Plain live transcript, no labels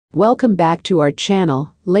Welcome back to our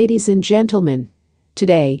channel, ladies and gentlemen.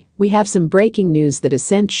 Today, we have some breaking news that has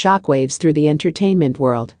sent shockwaves through the entertainment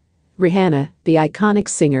world. Rihanna, the iconic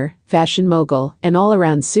singer, fashion mogul, and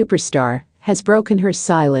all-around superstar, has broken her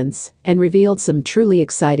silence and revealed some truly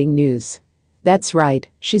exciting news. That's right,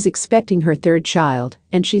 she's expecting her third child,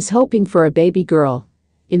 and she's hoping for a baby girl.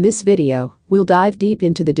 In this video, we'll dive deep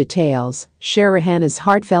into the details, share Rihanna's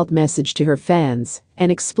heartfelt message to her fans, and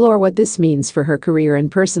explore what this means for her career and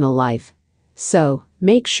personal life. So,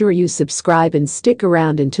 make sure you subscribe and stick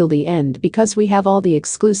around until the end because we have all the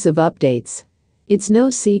exclusive updates. It's no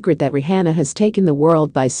secret that Rihanna has taken the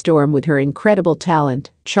world by storm with her incredible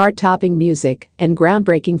talent, chart-topping music, and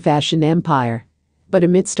groundbreaking fashion empire. But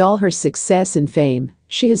amidst all her success and fame,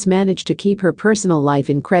 she has managed to keep her personal life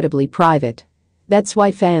incredibly private. That's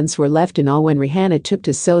why fans were left in awe when Rihanna took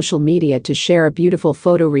to social media to share a beautiful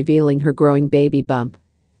photo revealing her growing baby bump.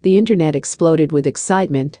 The internet exploded with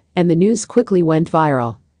excitement, and the news quickly went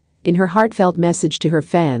viral. In her heartfelt message to her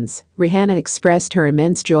fans, Rihanna expressed her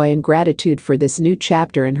immense joy and gratitude for this new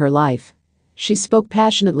chapter in her life. She spoke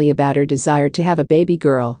passionately about her desire to have a baby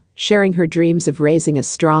girl, sharing her dreams of raising a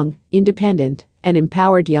strong, independent, and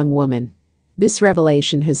empowered young woman. This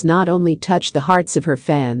revelation has not only touched the hearts of her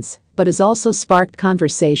fans, but has also sparked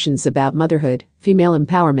conversations about motherhood, female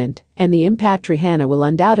empowerment, and the impact Rihanna will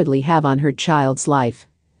undoubtedly have on her child's life.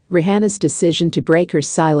 Rihanna's decision to break her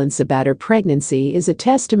silence about her pregnancy is a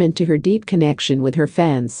testament to her deep connection with her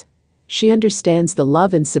fans. She understands the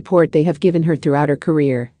love and support they have given her throughout her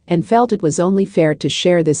career, and felt it was only fair to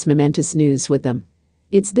share this momentous news with them.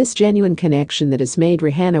 It's this genuine connection that has made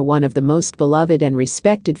Rihanna one of the most beloved and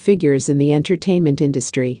respected figures in the entertainment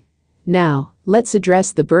industry. Now, let's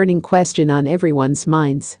address the burning question on everyone's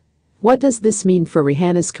minds. What does this mean for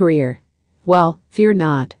Rihanna's career? Well, fear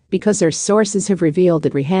not, because our sources have revealed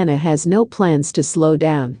that Rihanna has no plans to slow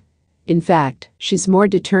down. In fact, she's more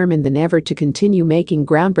determined than ever to continue making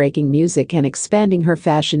groundbreaking music and expanding her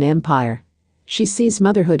fashion empire. She sees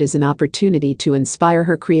motherhood as an opportunity to inspire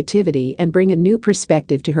her creativity and bring a new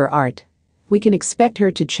perspective to her art. We can expect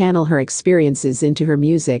her to channel her experiences into her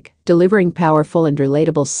music, delivering powerful and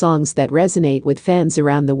relatable songs that resonate with fans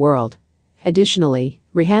around the world. Additionally,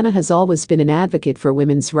 Rihanna has always been an advocate for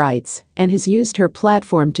women's rights and has used her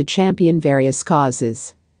platform to champion various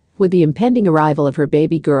causes. With the impending arrival of her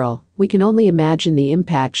baby girl, we can only imagine the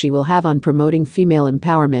impact she will have on promoting female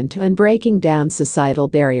empowerment and breaking down societal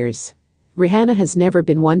barriers. Rihanna has never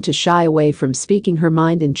been one to shy away from speaking her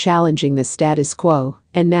mind and challenging the status quo,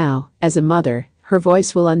 and now, as a mother, her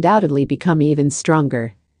voice will undoubtedly become even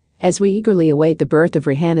stronger. As we eagerly await the birth of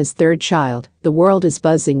Rihanna's third child, the world is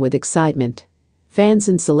buzzing with excitement. Fans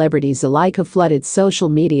and celebrities alike have flooded social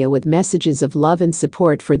media with messages of love and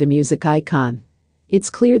support for the music icon. It's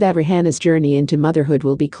clear that Rihanna's journey into motherhood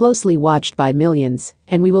will be closely watched by millions,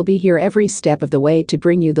 and we will be here every step of the way to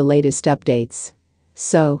bring you the latest updates.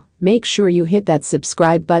 So, make sure you hit that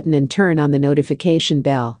subscribe button and turn on the notification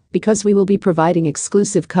bell, because we will be providing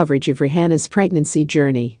exclusive coverage of Rihanna's pregnancy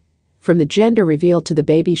journey. From the gender reveal to the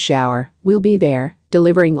baby shower, we'll be there,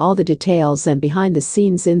 delivering all the details and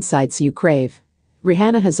behind-the-scenes insights you crave.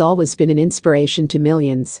 Rihanna has always been an inspiration to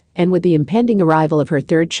millions, and with the impending arrival of her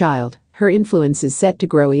third child, her influence is set to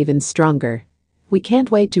grow even stronger. We can't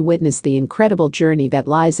wait to witness the incredible journey that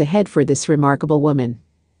lies ahead for this remarkable woman.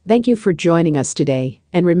 Thank you for joining us today,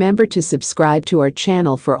 and remember to subscribe to our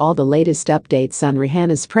channel for all the latest updates on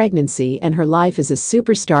Rihanna's pregnancy and her life as a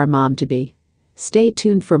superstar mom-to-be. Stay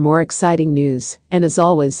tuned for more exciting news, and as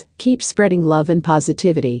always, keep spreading love and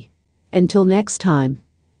positivity. Until next time.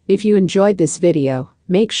 If you enjoyed this video,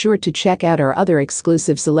 make sure to check out our other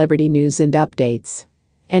exclusive celebrity news and updates.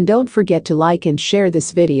 And don't forget to like and share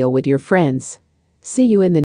this video with your friends. See you in the